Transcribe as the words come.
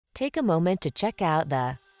Take a moment to check out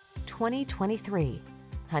the 2023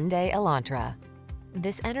 Hyundai Elantra.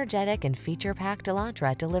 This energetic and feature-packed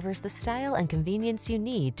Elantra delivers the style and convenience you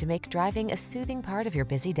need to make driving a soothing part of your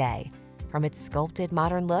busy day. From its sculpted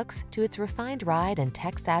modern looks to its refined ride and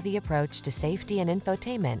tech-savvy approach to safety and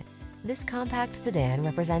infotainment, this compact sedan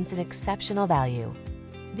represents an exceptional value.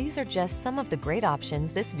 These are just some of the great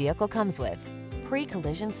options this vehicle comes with: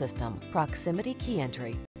 pre-collision system, proximity key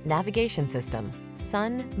entry, navigation system,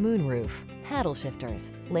 sun, moonroof, paddle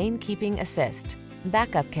shifters, lane keeping assist,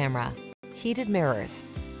 backup camera, heated mirrors,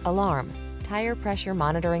 alarm, tire pressure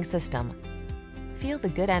monitoring system. Feel the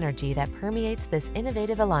good energy that permeates this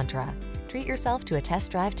innovative Elantra. Treat yourself to a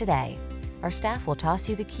test drive today. Our staff will toss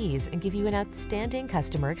you the keys and give you an outstanding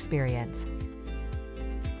customer experience.